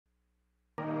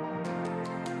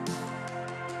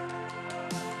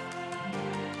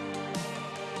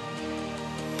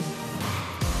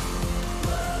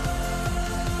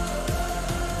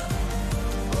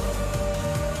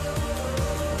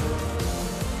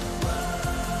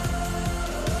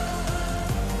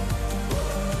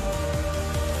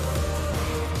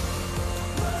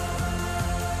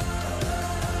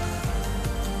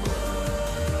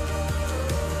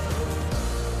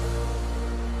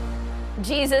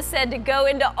Jesus said to go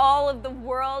into all of the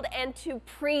world and to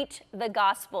preach the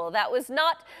gospel. That was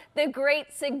not the great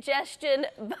suggestion,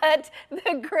 but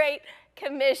the great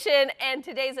commission. And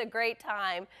today's a great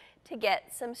time to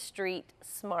get some street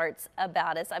smarts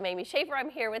about us. I'm Amy Schaefer. I'm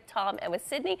here with Tom and with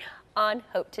Sydney on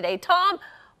Hope Today. Tom,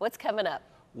 what's coming up?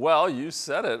 Well, you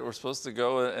said it. We're supposed to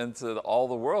go into all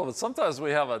the world, but sometimes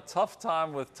we have a tough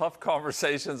time with tough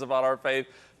conversations about our faith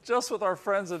just with our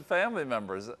friends and family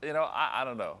members. You know, I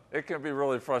don't know. It can be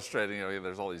really frustrating. You know,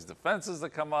 there's all these defenses that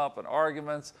come up and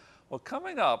arguments. Well,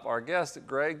 coming up, our guest,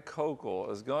 Greg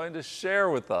Koukl, is going to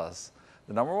share with us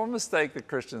the #1 mistake that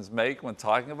Christians make when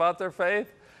talking about their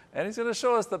faith. And he's going to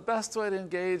show us the best way to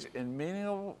engage in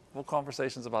meaningful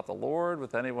conversations about the Lord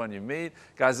with anyone you meet.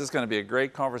 Guys, this is going to be a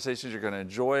great conversation. You're going to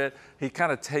enjoy it. He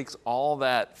kind of takes all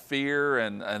that fear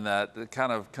and that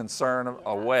kind of concern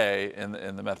away in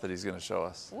the method he's going to show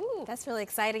us. Ooh, that's really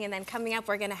exciting. And then coming up,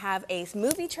 we're going to have a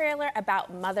movie trailer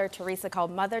about Mother Teresa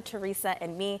called Mother Teresa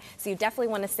and Me. So you definitely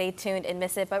want to stay tuned and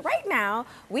miss it. But right now,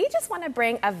 we just want to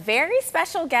bring a very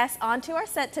special guest onto our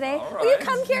set today. All right. Will you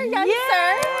come here, young sir?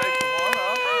 All right, come on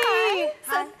up.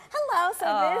 Hi. Hello. So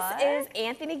this is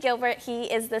Anthony Gilbert. He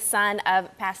is the son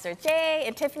of Pastor Jay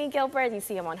and Tiffany Gilbert. You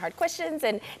see him on Hard Questions,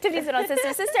 and Tiffany's been on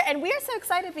Sister Sister. And we are so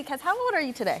excited because how old are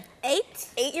you today? 8.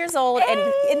 8 years old. And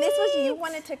this was, you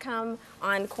wanted to come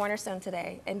on Cornerstone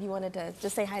today, and you wanted to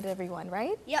just say hi to everyone,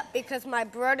 right? Yep, because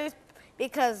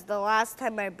the last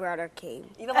time my brother came.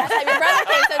 The last time your brother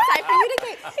came, so it's time for you to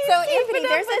come. So Anthony,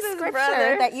 there's a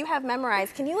scripture that you have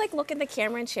memorized. Can you look in the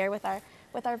camera and share with our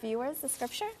viewers the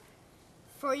scripture?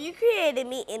 For you created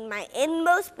me in my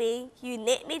inmost being. You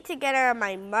knit me together in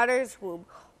my mother's womb.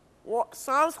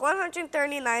 Psalms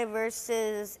 139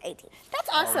 verses 18. That's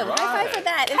awesome. All right. High five for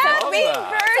that. And Happy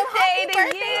happy birthday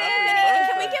to you. Anthony. And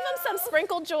can we give him some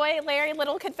sprinkle joy, Larry,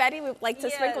 little confetti? We'd like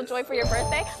to sprinkle joy for your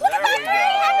birthday. Look at that.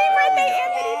 Happy birthday,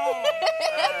 Anthony.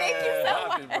 Thank you so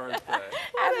much. Happy birthday.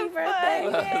 Happy birthday.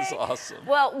 That is awesome.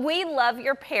 Well, we love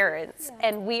your parents,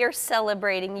 and we are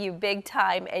celebrating you big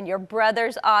time, and your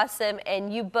brother's awesome,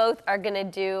 and you both are going to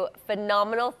do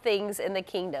phenomenal things in the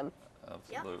kingdom.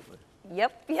 Absolutely.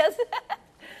 Yep, yes.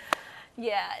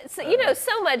 Yeah, so you know,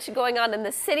 so much going on in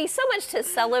the city, so much to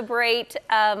celebrate.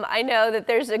 I know that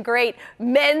there's a great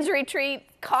men's retreat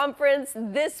conference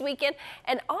this weekend,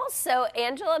 and also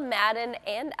Angela Madden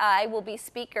and I will be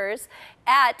speakers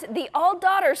at the All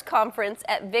Daughters Conference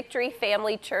at Victory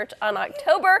Family Church on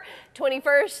October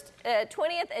 20th and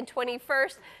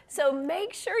 21st. So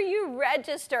make sure you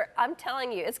register. I'm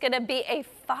telling you, it's going to be a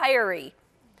fiery,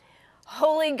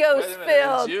 Holy Ghost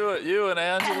filled. You and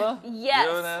Angela? Yes.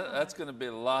 You and that's going to be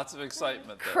lots of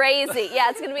excitement there. Crazy. Yeah,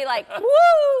 it's going to be like,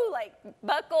 woo, like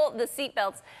buckle the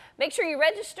seatbelts. Make sure you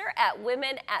register at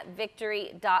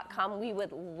womenatVictory.com. We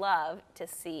would love to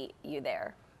see you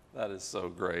there. That is so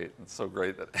great. It's so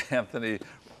great that Anthony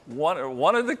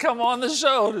wanted to come on the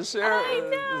show to share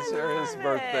his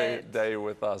birthday day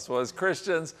with us. Well, as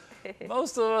Christians,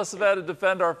 most of us have had to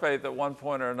defend our faith at one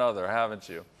point or another, haven't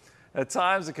you? At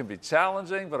times it can be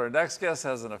challenging, but our next guest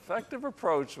has an effective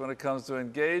approach when it comes to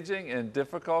engaging in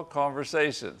difficult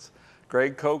conversations.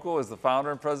 Greg Koukl is the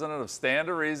founder and president of Stand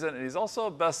to Reason, and he's also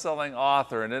a best-selling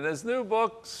author. And in his new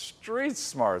book, Street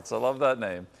Smarts, I love that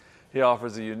name, he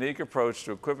offers a unique approach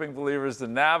to equipping believers to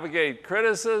navigate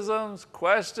criticisms,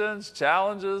 questions,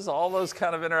 challenges, all those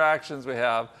kind of interactions we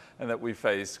have and that we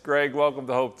face. Greg, welcome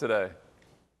to Hope Today.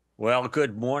 Well,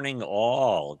 good morning,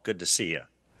 all. Good to see you.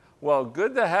 Well,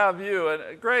 good to have you.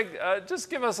 And Greg, just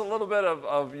give us a little bit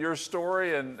of your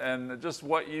story and just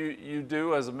what you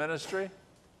do as a ministry.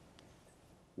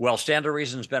 Well, Stand to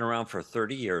Reason's been around for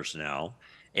 30 years now,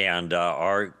 and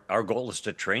our goal is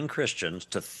to train Christians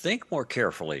to think more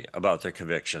carefully about their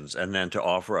convictions and then to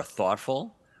offer a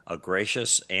thoughtful, a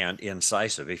gracious, and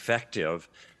incisive, effective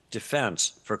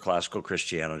defense for classical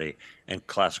Christianity and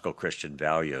classical Christian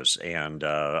values. And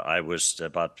I was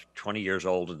about 20 years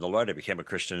old in the Lord. I became a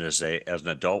Christian as an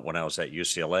adult when I was at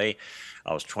UCLA.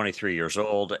 I was 23 years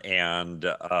old and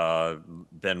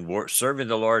been serving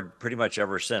the Lord pretty much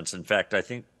ever since. In fact, I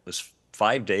think it was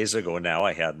 5 days ago now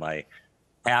I had my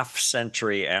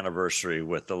half-century anniversary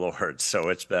with the Lord. So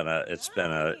it's been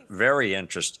a very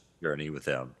interesting journey with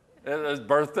Him. There's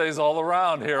birthdays all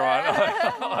around here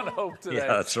on Hope Today. Yeah,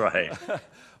 that's right.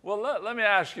 Well, let me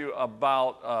ask you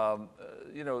about,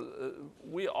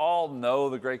 we all know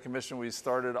the Great Commission. We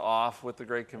started off with the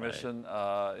Great Commission,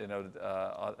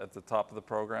 at the top of the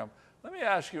program. Let me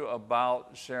ask you about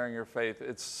sharing your faith.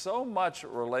 It's so much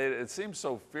related. It seems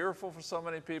so fearful for so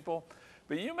many people,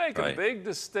 but you make a big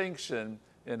distinction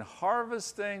in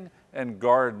harvesting and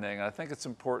gardening. I think it's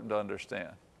important to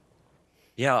understand.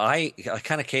 Yeah, I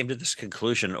kind of came to this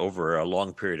conclusion over a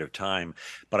long period of time,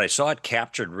 but I saw it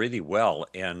captured really well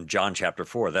in John chapter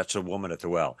 4. That's the woman at the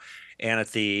well. And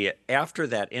after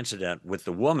that incident with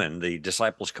the woman, the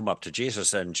disciples come up to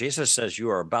Jesus and Jesus says, "You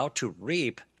are about to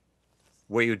reap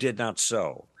where you did not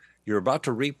sow. You're about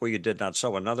to reap where you did not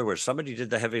sow." In other words, somebody did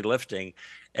the heavy lifting,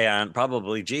 and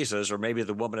probably Jesus, or maybe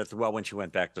the woman at the well when she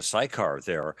went back to Sychar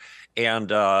there. And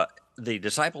the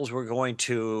disciples were going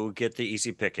to get the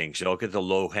easy pickings, get the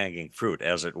low hanging fruit,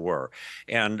 as it were.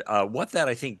 And what that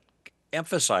I think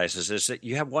emphasizes is that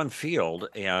you have one field,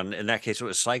 and in that case it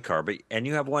was Sychar, and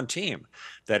you have one team,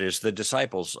 that is the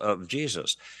disciples of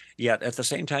Jesus. Yet at the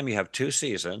same time, you have two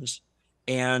seasons,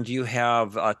 and you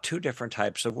have two different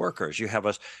types of workers. You have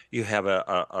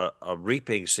a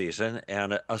reaping season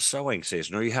and a sowing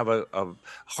season, or you have a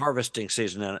harvesting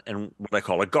season and what I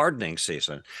call a gardening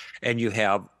season. And you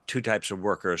have two types of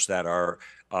workers that are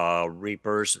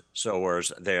reapers,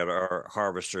 sowers, that are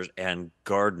harvesters, and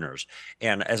gardeners.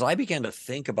 And as I began to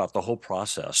think about the whole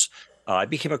process, I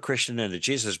became a Christian in the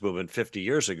Jesus movement 50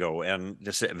 years ago, and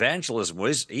this evangelism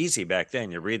was easy back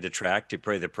then. You read the tract, you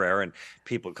pray the prayer, and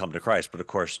people come to Christ. But of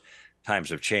course, times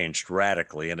have changed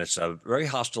radically, and it's a very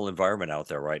hostile environment out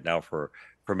there right now for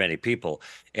many people.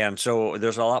 And so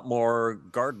there's a lot more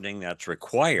gardening that's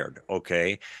required,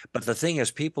 okay? But the thing is,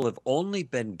 people have only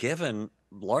been given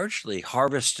largely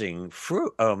harvesting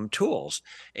fruit tools,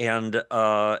 and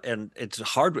it's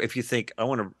hard if you think, I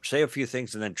want to say a few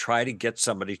things and then try to get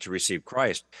somebody to receive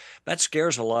Christ. That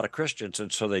scares a lot of Christians,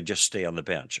 and so they just stay on the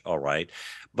bench. All right.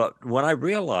 But when I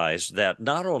realized that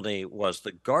not only was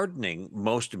the gardening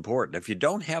most important, if you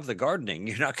don't have the gardening,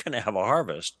 you're not going to have a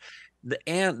harvest,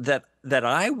 and that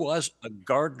I was a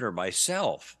gardener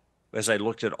myself. As I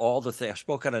looked at all the things, I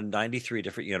spoke at 93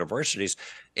 different universities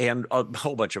and a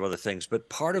whole bunch of other things. But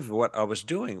part of what I was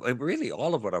doing, really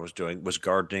all of what I was doing, was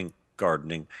gardening,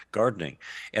 gardening, gardening.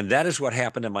 And that is what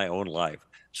happened in my own life.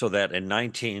 So that in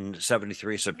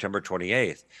 1973, September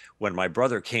 28th, when my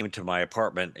brother came to my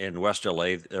apartment in West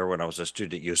LA, there when I was a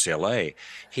student at UCLA,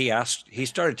 he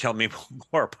started telling me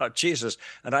more about Jesus.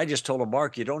 And I just told him,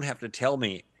 "Mark, you don't have to tell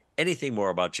me anything more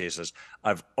about Jesus.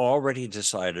 I've already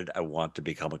decided I want to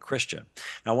become a Christian."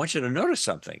 Now, I want you to notice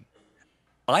something.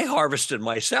 I harvested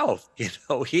myself.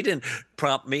 He didn't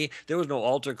prompt me. There was no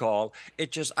altar call.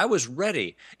 I was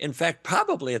ready. In fact,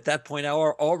 probably at that point, I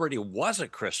already was a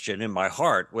Christian in my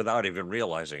heart without even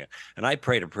realizing it. And I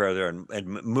prayed a prayer there and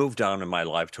moved on in my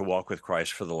life to walk with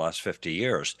Christ for the last 50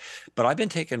 years. But I've been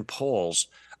taking polls,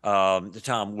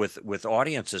 Tom, with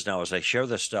audiences now as I share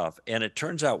this stuff. And it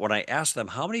turns out when I ask them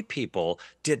how many people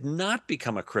did not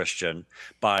become a Christian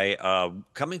by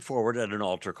coming forward at an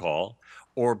altar call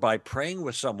or by praying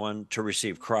with someone to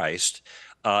receive Christ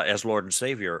as Lord and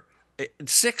Savior,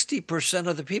 60%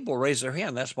 of the people raise their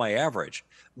hand. That's my average.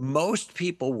 Most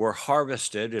people were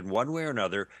harvested in one way or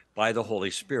another by the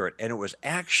Holy Spirit. And it was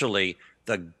actually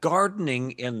the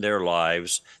gardening in their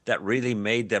lives that really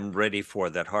made them ready for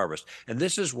that harvest. And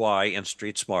this is why in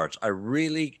Street Smarts, I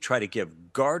really try to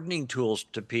give gardening tools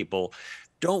to people.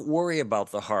 Don't worry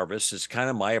about the harvest. It's kind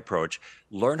of my approach.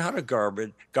 Learn how to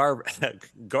garden,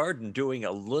 doing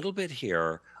a little bit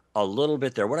here, a little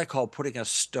bit there, what I call putting a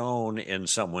stone in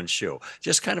someone's shoe,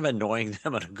 just kind of annoying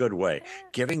them in a good way,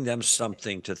 giving them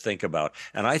something to think about.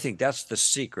 And I think that's the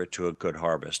secret to a good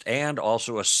harvest, and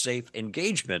also a safe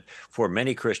engagement for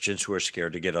many Christians who are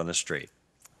scared to get on the street.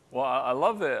 Well, I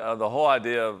love the whole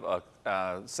idea of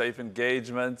safe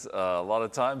engagement. A lot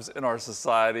of times in our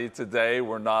society today,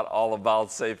 we're not all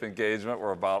about safe engagement.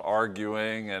 We're about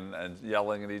arguing and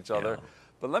yelling at each other. Yeah.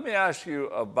 But let me ask you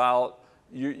about,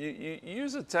 you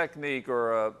use a technique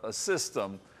or a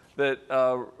system that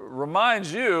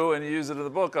reminds you, and you use it in the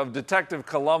book, of Detective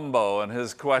Columbo and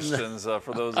his questions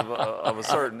for those of a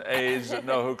certain age that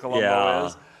know who Columbo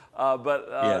is.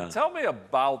 Tell me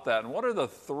about that, and what are the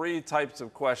three types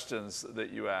of questions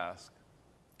that you ask?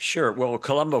 Sure. Well,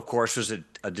 Columbo, of course, was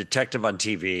a detective on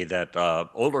TV that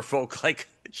older folk like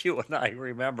you and I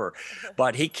remember.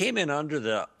 But he came in under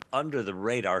the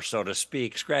radar, so to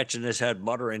speak, scratching his head,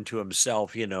 muttering to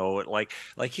himself, like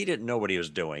he didn't know what he was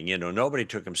doing. Nobody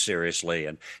took him seriously.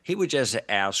 And he would just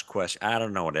ask questions. I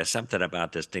don't know, there's something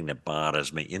about this thing that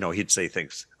bothers me. He'd say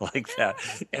things like that.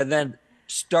 And then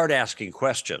start asking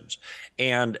questions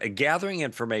and gathering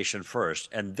information first.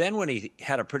 And then when he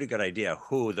had a pretty good idea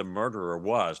who the murderer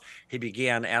was, he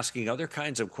began asking other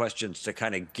kinds of questions to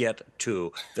kind of get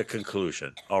to the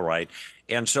conclusion. All right.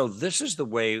 And so this is the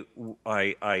way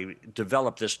I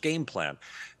developed this game plan.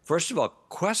 First of all,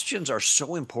 questions are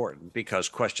so important because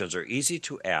questions are easy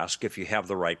to ask if you have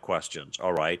the right questions.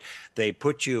 All right. They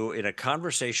put you in a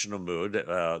conversational mood.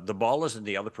 The ball is in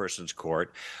the other person's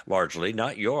court, largely,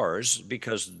 not yours,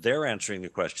 because they're answering the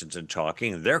questions and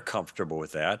talking. They're comfortable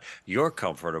with that. You're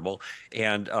comfortable.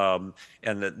 And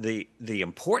the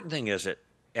important thing is that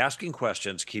asking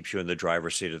questions keeps you in the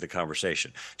driver's seat of the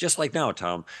conversation. Just like now,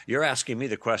 Tom, you're asking me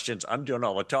the questions. I'm doing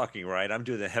all the talking, right? I'm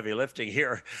doing the heavy lifting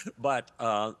here, but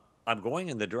I'm going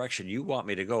in the direction you want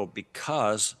me to go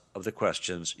because of the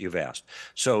questions you've asked.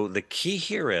 So the key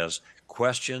here is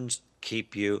questions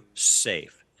keep you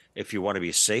safe. If you want to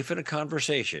be safe in a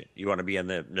conversation, you want to be in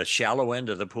the shallow end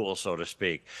of the pool, so to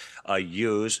speak,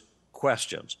 use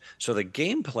questions. So the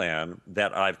game plan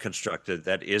that I've constructed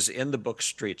that is in the book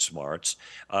Street Smarts,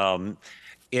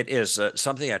 it is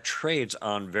something that trades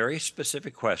on very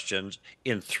specific questions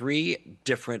in 3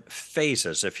 different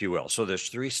phases, if you will. So there's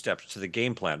 3 steps to the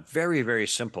game plan. Very, very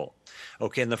simple.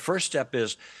 Okay, and the first step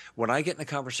is when I get in a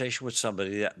conversation with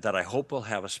somebody that I hope will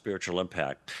have a spiritual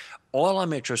impact, all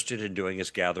I'm interested in doing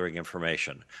is gathering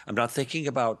information. I'm not thinking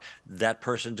about that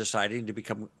person deciding to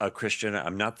become a Christian.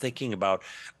 I'm not thinking about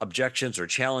objections or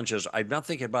challenges. I'm not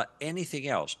thinking about anything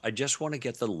else. I just want to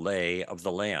get the lay of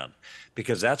the land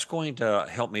because that's going to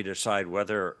help me decide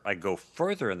whether I go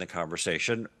further in the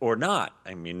conversation or not.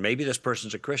 I mean, maybe this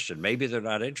person's a Christian. Maybe they're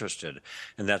not interested,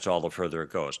 and that's all the further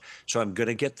it goes. So I'm going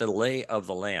to get the lay of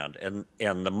the land. And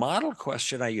the model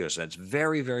question I use, and it's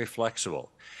very, very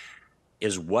flexible,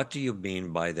 is what do you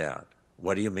mean by that?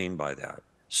 What do you mean by that?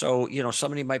 So,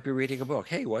 somebody might be reading a book.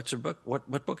 Hey, what's a book?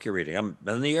 What book you're reading? I'm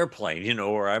on the airplane,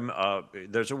 or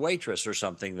there's a waitress or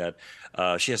something that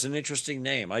she has an interesting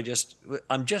name. I'm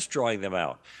just drawing them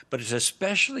out. But it's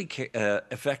especially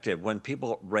effective when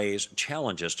people raise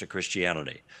challenges to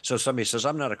Christianity. So somebody says,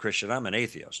 I'm not a Christian, I'm an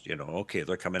atheist. Okay,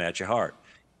 they're coming at you hard.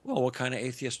 Well, what kind of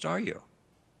atheist are you?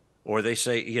 Or they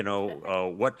say,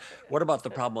 what about the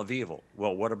problem of evil?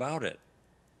 Well, what about it?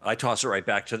 I toss it right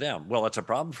back to them. Well, it's a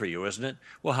problem for you, isn't it?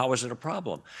 Well, how is it a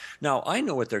problem? Now, I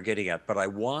know what they're getting at, but I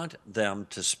want them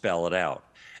to spell it out.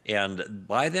 And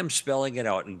by them spelling it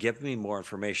out and giving me more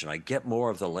information, I get more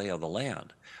of the lay of the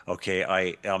land. Okay,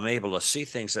 I'm able to see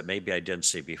things that maybe I didn't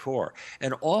see before.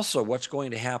 And also what's going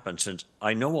to happen, since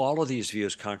I know all of these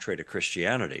views contrary to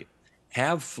Christianity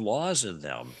have flaws in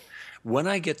them, when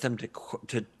I get them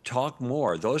to talk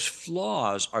more, those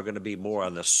flaws are going to be more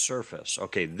on the surface.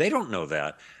 Okay, they don't know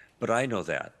that, but I know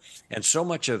that. And so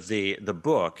much of the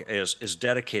book is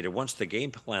dedicated, once the game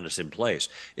plan is in place,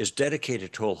 is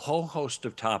dedicated to a whole host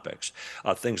of topics,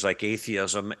 things like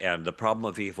atheism and the problem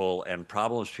of evil and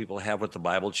problems people have with the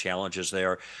Bible, challenges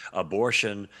there,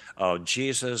 abortion,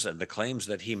 Jesus and the claims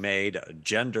that he made,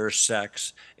 gender,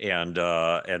 sex, and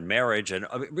marriage, and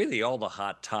really all the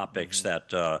hot topics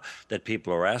that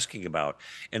people are asking about.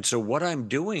 And so what I'm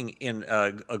doing in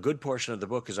a good portion of the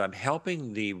book is I'm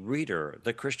helping the reader,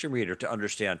 the Christian reader, to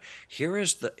understand here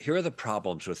are the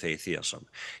problems with atheism.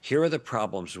 Here are the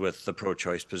problems with the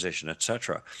pro-choice position,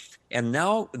 etc. And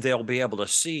now they'll be able to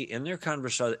see in their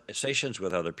conversations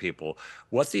with other people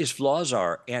what these flaws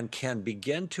are and can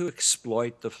begin to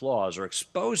exploit the flaws or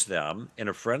expose them in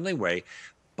a friendly way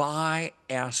by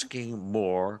asking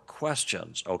more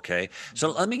questions, okay?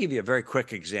 So let me give you a very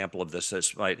quick example of this.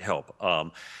 This might help.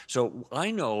 So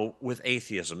I know with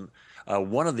atheism,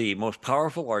 one of the most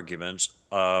powerful arguments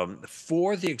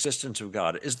for the existence of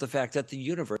God is the fact that the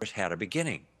universe had a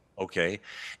beginning, okay?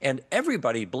 And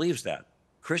everybody believes that.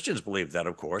 Christians believe that,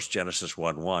 of course, Genesis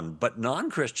 1:1, but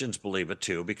non-Christians believe it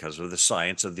too because of the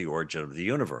science of the origin of the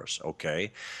universe,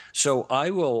 okay? So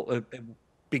I will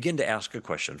begin to ask a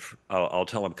question. I'll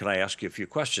tell them, can I ask you a few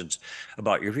questions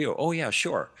about your view? Oh, yeah,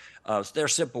 sure. They're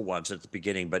simple ones at the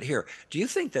beginning, but here, do you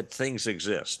think that things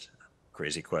exist?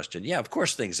 Crazy question. Yeah, of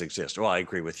course things exist. Well, I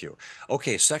agree with you.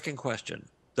 Okay, second question.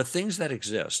 The things that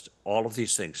exist, all of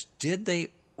these things, did they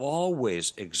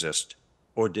always exist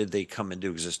or did they come into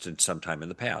existence sometime in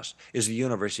the past? Is the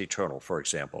universe eternal, for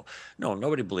example? No,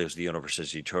 nobody believes the universe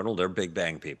is eternal. They're Big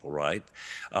Bang people, right?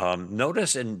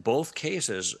 Notice in both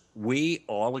cases, we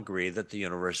all agree that the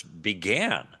universe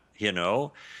began,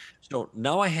 So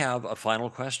now I have a final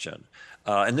question.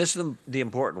 And this is the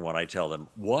important one. I tell them,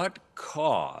 what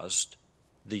caused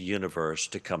the universe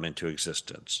to come into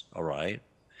existence? All right.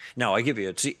 Now I give you,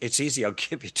 it's easy. I'll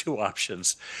give you 2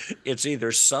 options. It's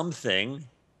either something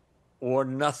or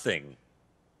nothing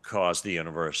caused the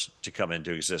universe to come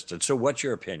into existence. So what's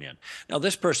your opinion? Now,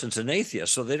 this person's an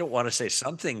atheist, so they don't want to say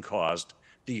something caused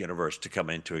the universe to come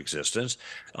into existence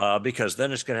because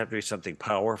then it's going to have to be something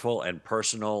powerful and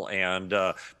personal. And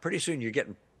pretty soon you're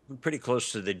getting pretty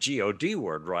close to the God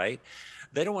word, right?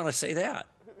 They don't want to say that.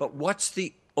 But what's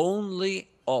the only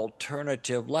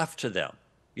alternative left to them?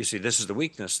 You see, this is the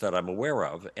weakness that I'm aware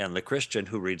of. And the Christian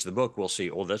who reads the book will see,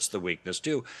 oh, that's the weakness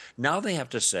too. Now they have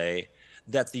to say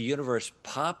that the universe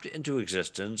popped into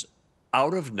existence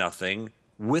out of nothing,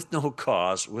 with no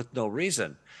cause, with no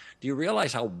reason. Do you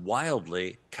realize how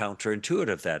wildly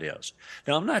counterintuitive that is?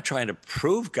 Now, I'm not trying to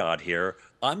prove God here.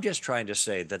 I'm just trying to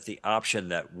say that the option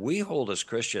that we hold as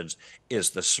Christians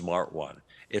is the smart one.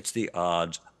 It's the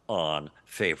odds-on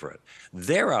favorite.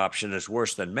 Their option is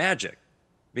worse than magic,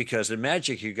 because in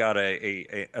magic you got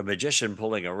a magician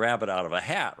pulling a rabbit out of a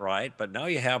hat, right? But now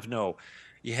you have no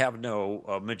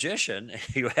magician,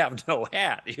 you have no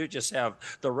hat. You just have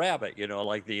the rabbit,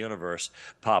 like the universe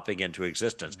popping into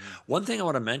existence. One thing I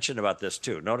want to mention about this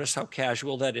too, notice how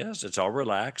casual that is. It's all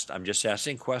relaxed. I'm just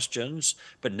asking questions,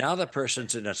 but now the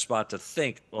person's in a spot to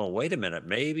think, oh, wait a minute,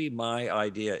 maybe my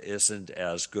idea isn't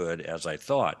as good as I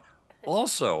thought.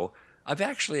 Also, I've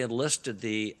actually enlisted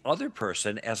the other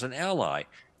person as an ally.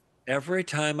 Every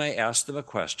time I ask them a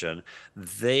question,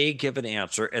 they give an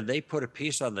answer and they put a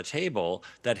piece on the table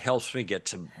that helps me get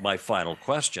to my final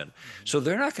question. So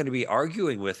they're not going to be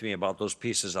arguing with me about those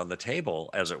pieces on the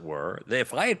table, as it were.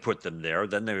 If I had put them there,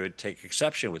 then they would take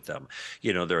exception with them.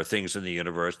 There are things in the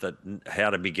universe that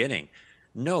had a beginning.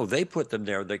 No, they put them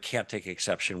there. They can't take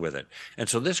exception with it. And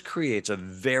so this creates a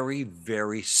very,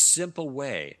 very simple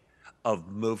way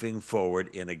of moving forward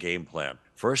in a game plan.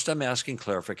 First, I'm asking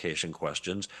clarification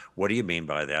questions. What do you mean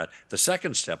by that? The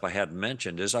second step I hadn't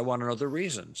mentioned is I want to know the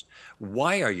reasons.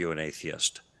 Why are you an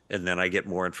atheist? And then I get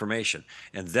more information.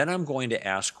 And then I'm going to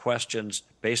ask questions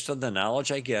based on the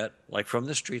knowledge I get, like from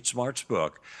the Street Smarts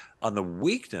book, on the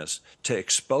weakness, to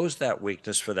expose that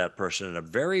weakness for that person in a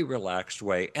very relaxed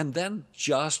way, and then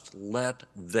just let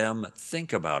them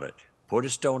think about it. Put a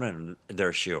stone in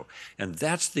their shoe. And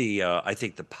that's I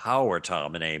think, the power,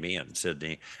 Tom and Amy and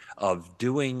Sydney, of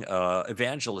doing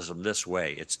evangelism this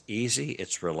way. It's easy,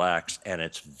 it's relaxed, and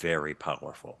it's very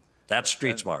powerful. That's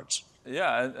Street Smarts.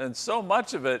 Yeah, and so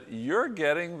much of it, you're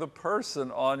getting the person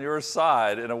on your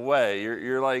side in a way.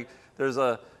 You're like, there's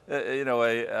a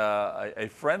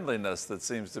friendliness that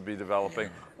seems to be developing.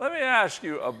 Let me ask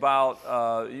you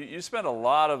about, you spent a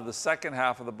lot of the second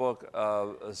half of the book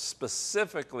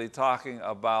specifically talking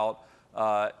about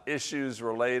issues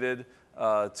related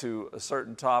to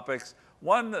certain topics.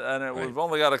 One, and we've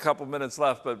only got a couple minutes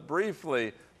left, but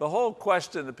briefly, the whole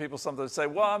question that people sometimes say,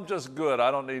 well, I'm just good. I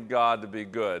don't need God to be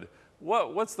good.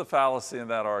 What's the fallacy in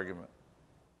that argument?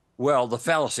 Well, the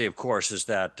fallacy, of course, is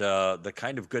that the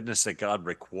kind of goodness that God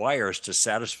requires to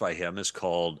satisfy him is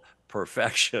called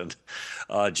perfection.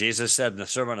 Jesus said in the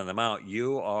Sermon on the Mount,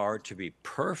 you are to be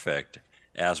perfect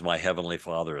as my heavenly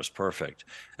Father is perfect.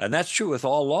 And that's true with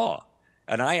all law.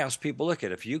 And I ask people, look,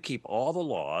 if you keep all the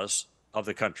laws of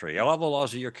the country, all the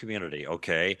laws of your community,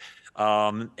 okay,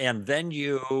 and then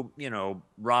you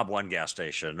rob one gas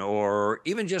station or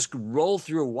even just roll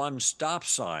through one stop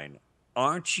sign,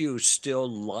 aren't you still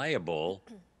liable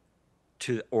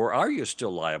to, or are you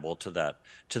still liable to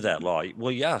that law?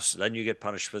 Well, yes, then you get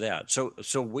punished for that. So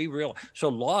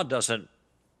law doesn't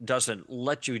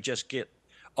let you just get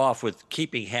off with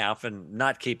keeping half and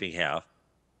not keeping half.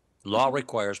 Law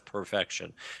requires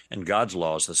perfection, and God's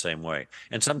law is the same way.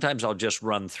 And sometimes I'll just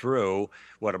run through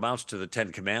what amounts to the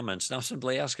 10 Commandments, and I'll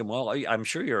simply ask him, well, I'm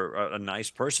sure you're a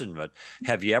nice person, but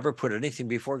have you ever put anything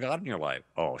before God in your life?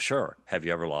 Oh, sure. Have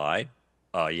you ever lied?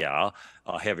 Yeah.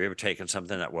 Have you ever taken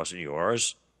something that wasn't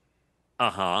yours?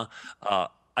 Uh-huh.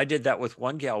 I did that with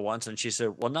one gal once, and she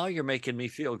said, well, now you're making me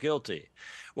feel guilty.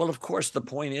 Well, of course, the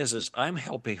point is I'm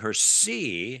helping her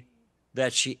see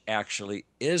that she actually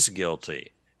is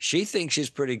guilty. She thinks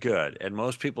she's pretty good, and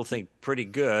most people think pretty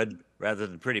good rather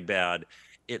than pretty bad.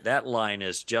 That line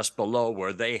is just below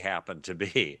where they happen to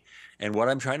be. And what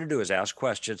I'm trying to do is ask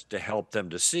questions to help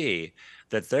them to see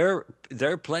that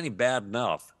they're plenty bad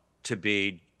enough to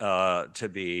be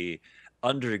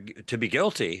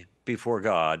guilty before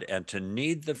God, and to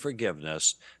need the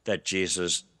forgiveness that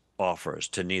Jesus offers,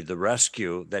 to need the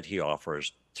rescue that he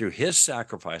offers through his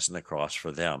sacrifice on the cross for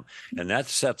them. And that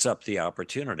sets up the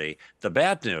opportunity, the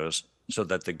bad news, so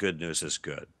that the good news is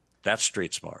good. That's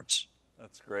Street Smarts.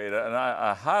 That's great. And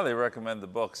I highly recommend the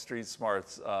book, Street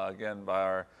Smarts, again,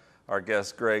 by our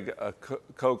guest, Greg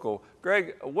Koukl.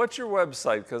 Greg, what's your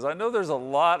website? Because I know there's a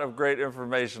lot of great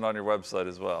information on your website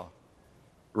as well.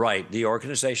 Right. The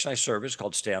organization I serve is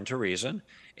called Stand to Reason,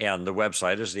 and the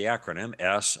website is the acronym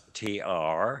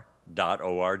STR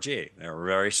They're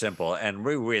very simple. And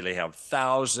we really have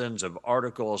thousands of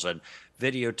articles and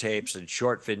videotapes and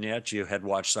short vignettes. You had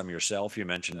watched some yourself, you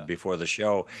mentioned before the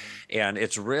show. And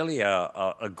it's really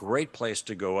a great place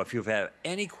to go. If you've had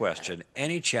any question,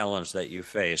 any challenge that you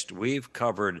faced, we've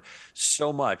covered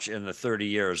so much in the 30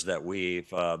 years that we've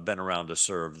been around to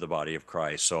serve the body of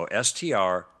Christ. So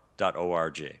str.org.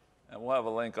 And we'll have a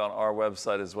link on our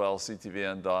website as well,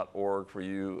 ctvn.org, for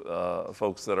you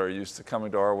folks that are used to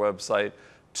coming to our website,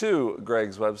 to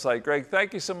Greg's website. Greg,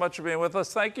 thank you so much for being with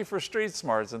us. Thank you for Street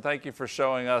Smarts, and thank you for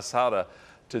showing us how to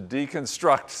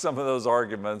deconstruct some of those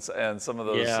arguments and some of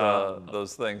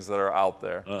those things that are out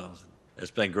there.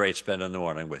 It's been great spending the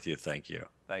morning with you. Thank you.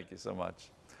 Thank you so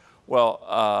much.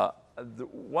 Well,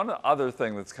 one other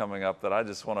thing that's coming up that I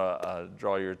just want to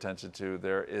draw your attention to,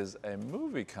 there is a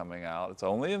movie coming out. It's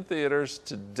only in theaters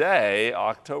today,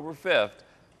 October 5th.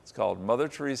 It's called Mother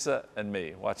Teresa and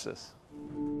Me. Watch this.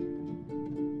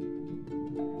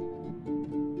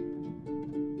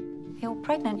 You're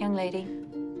pregnant, young lady.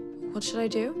 What should I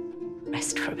do?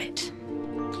 Rest for a bit.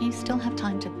 You still have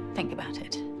time to think about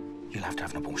it. You'll have to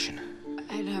have an abortion.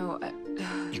 I know.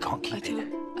 You can't keep it.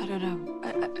 I don't know.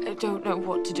 I don't know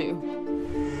what to do.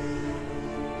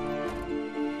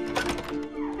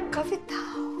 Kavita,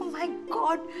 oh my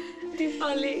God.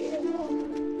 Diwali.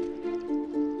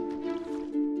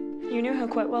 You knew her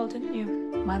quite well, didn't you?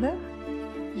 Mother?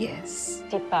 Yes.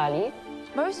 Diwali.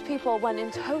 Most people, when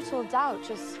in total doubt,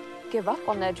 just give up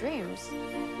on their dreams.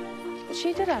 But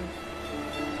she didn't.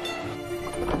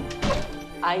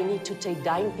 I need to take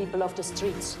dying people off the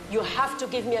streets. You have to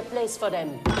give me a place for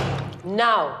them.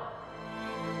 Now.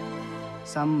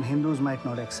 Some Hindus might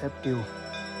not accept you.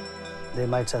 They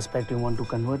might suspect you want to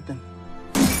convert them.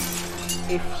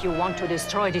 If you want to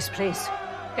destroy this place,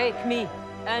 take me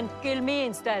and kill me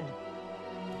instead.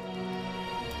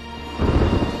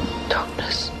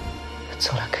 Darkness. That's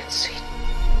all I can see.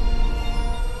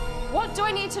 What do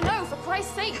I need to know, for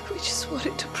Christ's sake? We just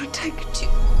wanted to protect you.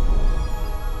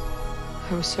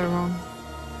 I was so wrong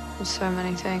with so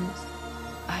many things.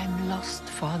 I'm lost,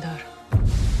 Father.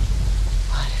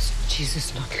 Why does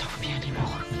Jesus not love me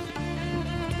anymore?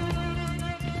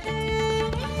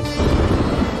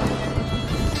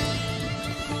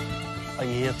 Are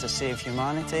you here to save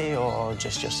humanity or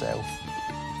just yourself?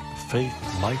 Faith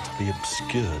might be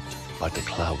obscured by the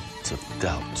clouds of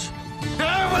doubt.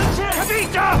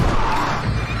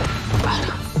 I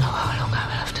don't know how long I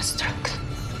will have the strength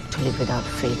to live without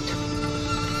faith,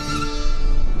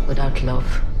 without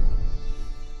love.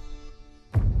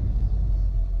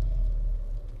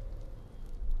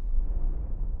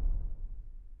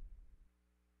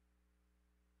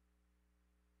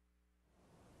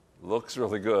 Looks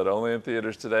really good. Only in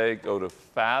theaters today. Go to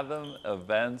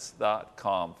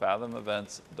fathomevents.com,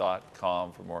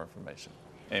 fathomevents.com for more information.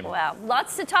 Amy. Wow,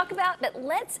 lots to talk about, but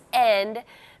let's end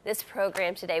this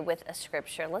program today with a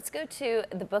scripture. Let's go to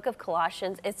the book of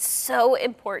Colossians. It's so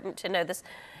important to know this.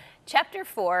 Chapter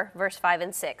 4, verse 5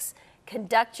 and 6.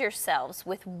 Conduct yourselves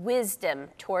with wisdom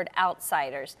toward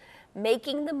outsiders,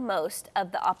 making the most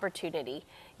of the opportunity.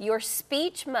 Your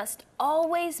speech must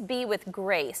always be with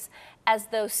grace, as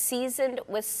though seasoned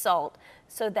with salt,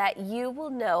 so that you will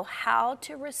know how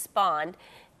to respond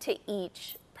to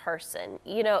each person.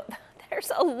 You know,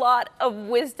 there's a lot of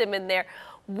wisdom in there.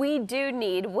 We do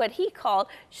need what he called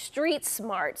street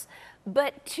smarts,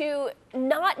 but to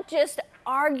not just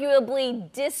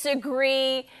arguably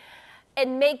disagree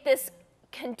and make this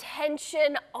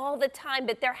contention all the time,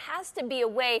 but there has to be a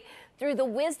way through the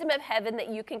wisdom of heaven that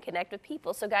you can connect with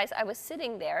people. So guys, I was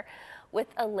sitting there with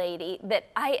a lady that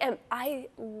I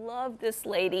love this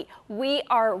lady. We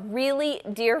are really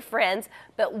dear friends,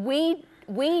 but we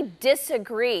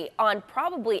disagree on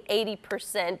probably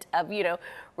 80% of, you know,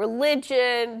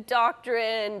 religion,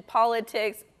 doctrine,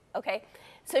 politics, okay?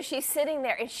 So she's sitting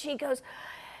there and she goes,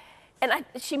 and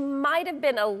she might have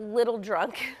been a little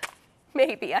drunk,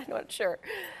 maybe, I'm not sure.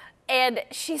 And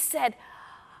she said,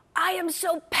 I am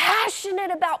so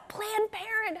passionate about Planned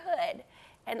Parenthood.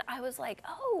 And I was like,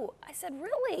 oh, I said,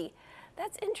 really?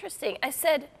 That's interesting. I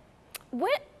said,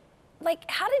 what, like,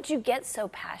 how did you get so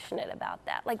passionate about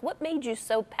that? Like, what made you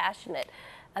so passionate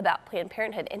about Planned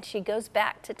Parenthood? And she goes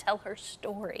back to tell her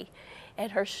story.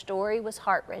 And her story was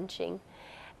heart-wrenching.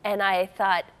 And I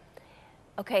thought,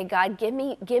 okay, God, give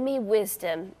me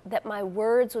wisdom that my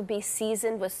words would be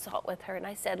seasoned with salt with her. And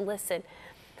I said, listen,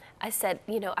 I said,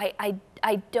 you know, I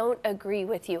don't agree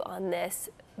with you on this,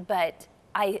 but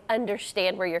I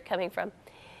understand where you're coming from.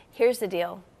 Here's the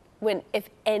deal. If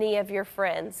any of your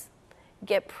friends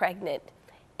get pregnant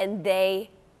and they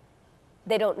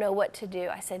don't know what to do,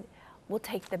 I said, we'll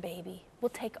take the baby. we'll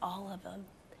take all of them.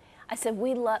 I said,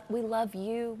 we love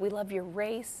you, we love your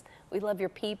race, we love your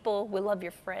people, we love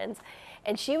your friends.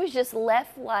 And she was just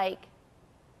left like,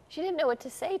 she didn't know what to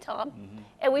say, Tom.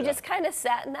 And we just kind of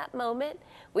sat in that moment.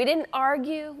 We didn't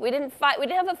argue, we didn't fight, we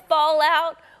didn't have a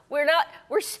fallout.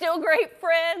 We're still great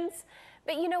friends.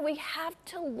 But you know, we have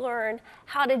to learn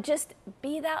how to just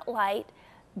be that light,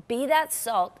 be that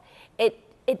salt.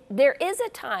 There is a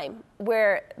time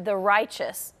where the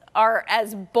righteous are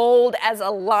as bold as a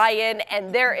lion,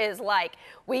 and there is like,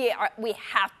 we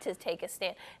have to take a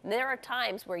stand. And there are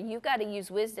times where you've got to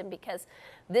use wisdom, because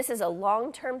this is a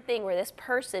long-term thing where this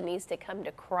person needs to come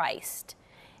to Christ.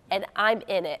 And I'm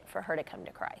in it for her to come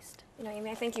to Christ. You know,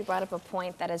 Amy, I think you brought up a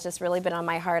point that has just really been on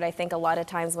my heart. I think a lot of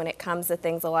times when it comes to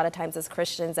things, a lot of times as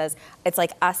Christians, as it's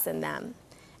like us and them.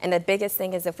 And the biggest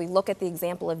thing is, if we look at the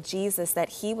example of Jesus, that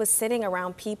he was sitting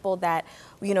around people that,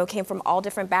 you know, came from all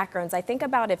different backgrounds. I think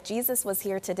about if Jesus was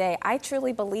here today, I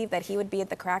truly believe that he would be at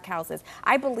the crack houses.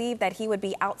 I believe that he would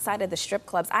be outside of the strip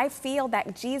clubs. I feel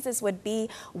that Jesus would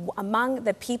be among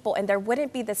the people, and there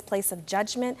wouldn't be this place of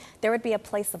judgment. There would be a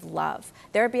place of love.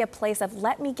 There would be a place of,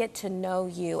 let me get to know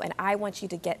you, and I want you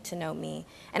to get to know me.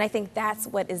 And I think that's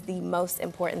what is the most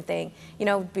important thing. You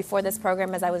know, before this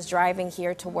program, as I was driving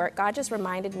here to work, God just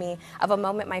reminded me of a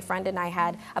moment my friend and I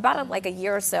had about like a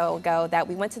year or so ago, that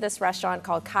we went to this restaurant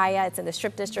called Kaya. It's in the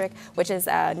Strip District, which is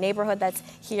a neighborhood that's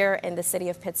here in the city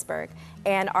of Pittsburgh.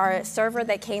 And our server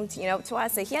that came to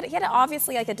us, he had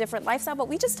obviously like a different lifestyle, but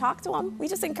we just talked to him. We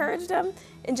just encouraged him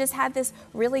and just had this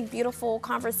really beautiful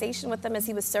conversation with him as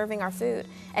he was serving our food.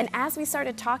 And as we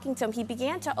started talking to him, he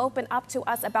began to open up to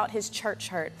us about his church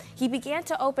hurt. He began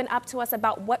to open up to us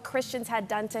about what Christians had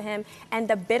done to him and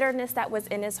the bitterness that was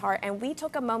in his heart. And we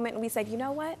took a moment and we said, you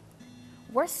know what?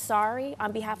 We're sorry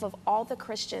on behalf of all the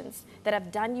Christians that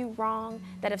have done you wrong,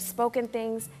 that have spoken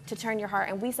things to turn your heart.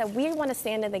 And we said, we want to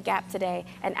stand in the gap today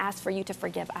and ask for you to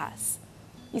forgive us.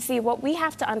 You see, what we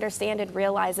have to understand and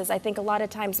realize is, I think a lot of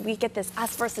times we get this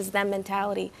us versus them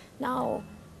mentality. No,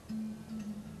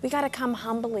 we got to come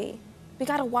humbly. We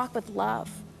got to walk with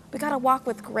love. We got to walk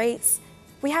with grace.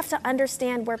 We have to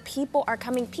understand where people are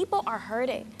coming. People are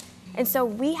hurting. And so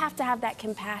we have to have that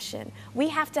compassion. We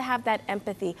have to have that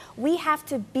empathy. We have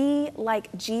to be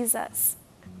like Jesus.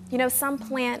 You know, some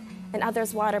plant and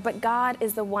others water, but God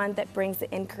is the one that brings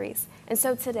the increase. And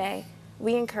so today,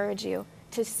 we encourage you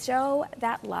to show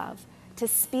that love, to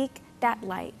speak that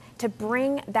light, to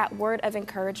bring that word of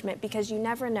encouragement, because you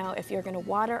never know if you're going to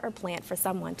water or plant for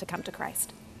someone to come to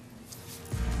Christ.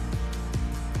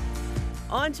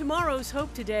 On tomorrow's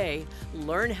Hope Today,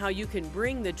 learn how you can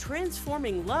bring the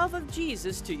transforming love of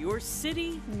Jesus to your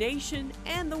city, nation,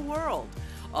 and the world.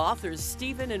 Authors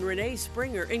Stephen and Renee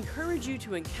Springer encourage you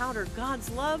to encounter God's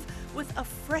love with a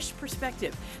fresh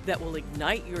perspective that will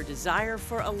ignite your desire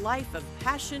for a life of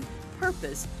passion,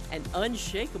 purpose, and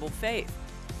unshakable faith.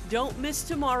 Don't miss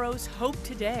tomorrow's Hope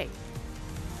Today.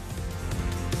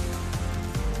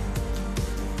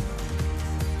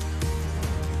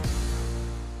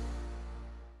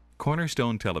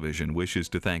 Cornerstone Television wishes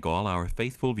to thank all our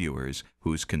faithful viewers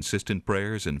whose consistent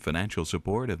prayers and financial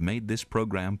support have made this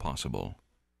program possible.